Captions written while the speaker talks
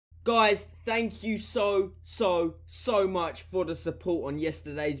Guys, thank you so much for the support on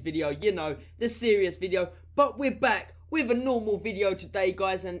yesterday's video. You know, the serious video. But we're back with a normal video today,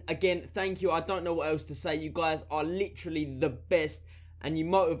 guys. And again, thank you. I don't know what else to say. You guys are literally the best. And you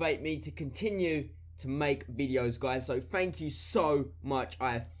motivate me to continue to make videos, guys. So thank you so much.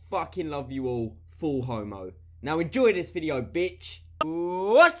 I fucking love you all. Full homo. Now enjoy this video, bitch.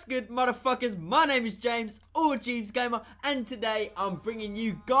 What's good, motherfuckers? My name is James, or Jeeves Gamer, and today I'm bringing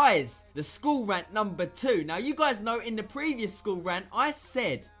you guys the school rant number 2. Now, you guys know in the previous school rant, I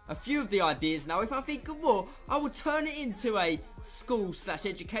said a few of the ideas. Now, if I think of more, I will turn it into a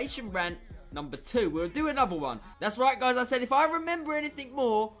school/education rant number 2. We'll do another one. That's right, guys. I said if I remember anything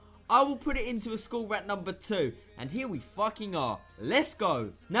more, I will put it into a school rant number 2. And here we fucking are. Let's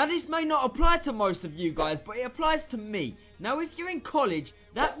go. Now, this may not apply to most of you guys, but it applies to me. Now, if you're in college,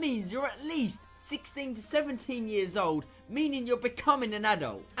 that means you're at least 16 to 17 years old, meaning you're becoming an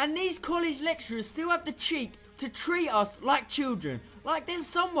adult. And these college lecturers still have the cheek to treat us like children. Like, there's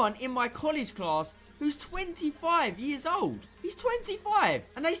someone in my college class who's 25 years old. He's 25,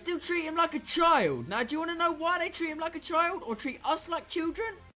 and they still treat him like a child. Now, do you want to know why they treat him like a child, or treat us like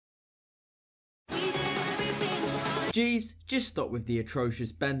children? Jeeves, just stop with the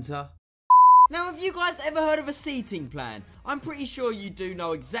atrocious banter. Now, have you guys ever heard of a seating plan? I'm pretty sure you do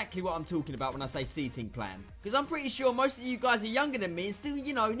know exactly what I'm talking about when I say seating plan. Because I'm pretty sure most of you guys are younger than me and still,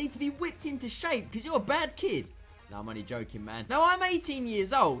 you know, need to be whipped into shape because you're a bad kid. No, I'm only joking, man. Now, I'm 18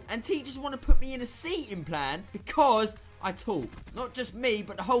 years old and teachers want to put me in a seating plan because I talk. Not just me,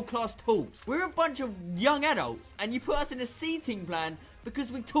 but the whole class talks. We're a bunch of young adults and you put us in a seating plan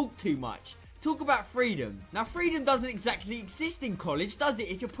because we talk too much. Talk about freedom. Now, freedom doesn't exactly exist in college, does it?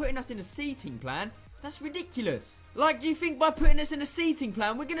 If you're putting us in a seating plan, that's ridiculous. Like, do you think by putting us in a seating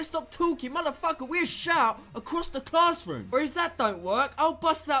plan, we're gonna stop talking? Motherfucker, we'll shout across the classroom. Or if that don't work, I'll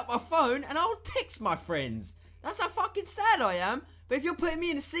bust out my phone and I'll text my friends. That's how fucking sad I am. But if you're putting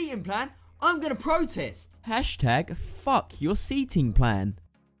me in a seating plan, I'm gonna protest. Hashtag fuck your seating plan.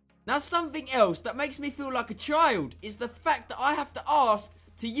 Now, something else that makes me feel like a child is the fact that I have to ask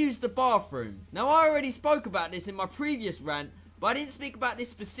to use the bathroom. Now, I already spoke about this in my previous rant, but I didn't speak about this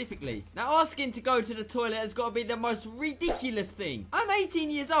specifically. Now, asking to go to the toilet has got to be the most ridiculous thing. I'm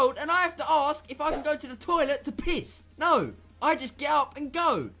 18 years old and I have to ask if I can go to the toilet to piss. No, I just get up and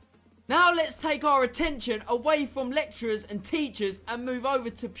go. Now, let's take our attention away from lecturers and teachers and move over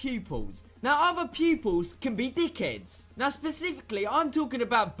to pupils. Now, other pupils can be dickheads. Now, specifically, I'm talking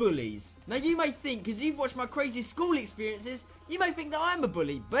about bullies. Now, you may think, because you've watched my crazy school experiences, you may think that I'm a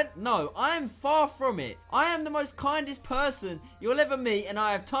bully, but no, I am far from it. I am the most kindest person you'll ever meet, and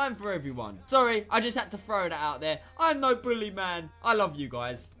I have time for everyone. Sorry, I just had to throw that out there. I'm no bully, man. I love you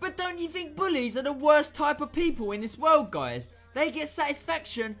guys. But don't you think bullies are the worst type of people in this world, guys? They get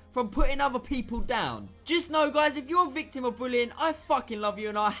satisfaction from putting other people down. Just know, guys, if you're a victim of bullying, I fucking love you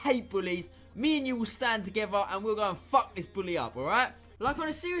and I hate bullies. Me and you will stand together and we'll go and fuck this bully up, alright? Like, on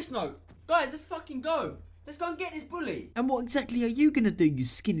a serious note, guys, let's fucking go. Let's go and get this bully. And what exactly are you gonna do, you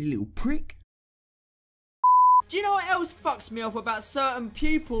skinny little prick? Do you know what else fucks me off about certain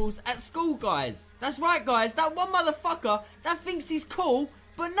pupils at school, guys? That's right, guys, that one motherfucker that thinks he's cool,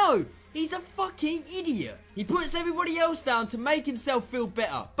 but no, he's a fucking idiot. He puts everybody else down to make himself feel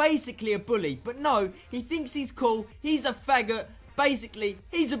better. Basically a bully. But no, he thinks he's cool. He's a faggot. Basically,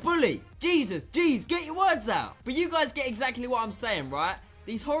 he's a bully. Jesus, Jeeves, get your words out. But you guys get exactly what I'm saying, right?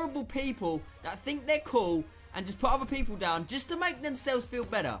 These horrible people that think they're cool and just put other people down just to make themselves feel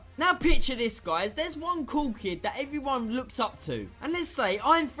better. Now picture this, guys. There's one cool kid that everyone looks up to. And let's say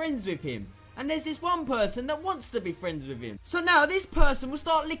I'm friends with him. And there's this one person that wants to be friends with him. So now this person will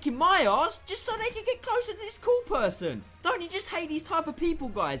start licking my ass just so they can get closer to this cool person. Don't you just hate these type of people,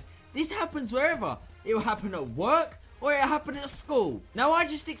 guys? This happens wherever. It will happen at work or it'll happen at school. Now, I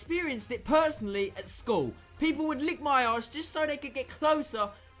just experienced it personally at school. People would lick my ass just so they could get closer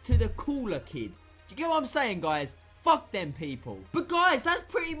to the cooler kid. Do you get what I'm saying, guys? Fuck them people. But guys, that's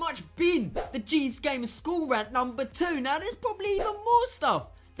pretty much been the Jeeves Gamer School Rant number 2. Now, there's probably even more stuff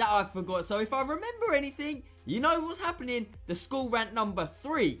that I forgot, so if I remember anything, you know what's happening, the school rant number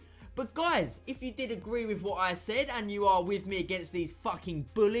 3. But guys, if you did agree with what I said and you are with me against these fucking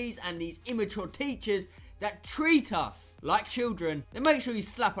bullies and these immature teachers that treat us like children, then make sure you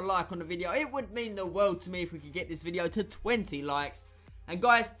slap a like on the video. It would mean the world to me if we could get this video to 20 likes. And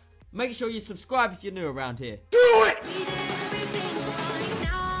guys, make sure you subscribe if you're new around here. Do it!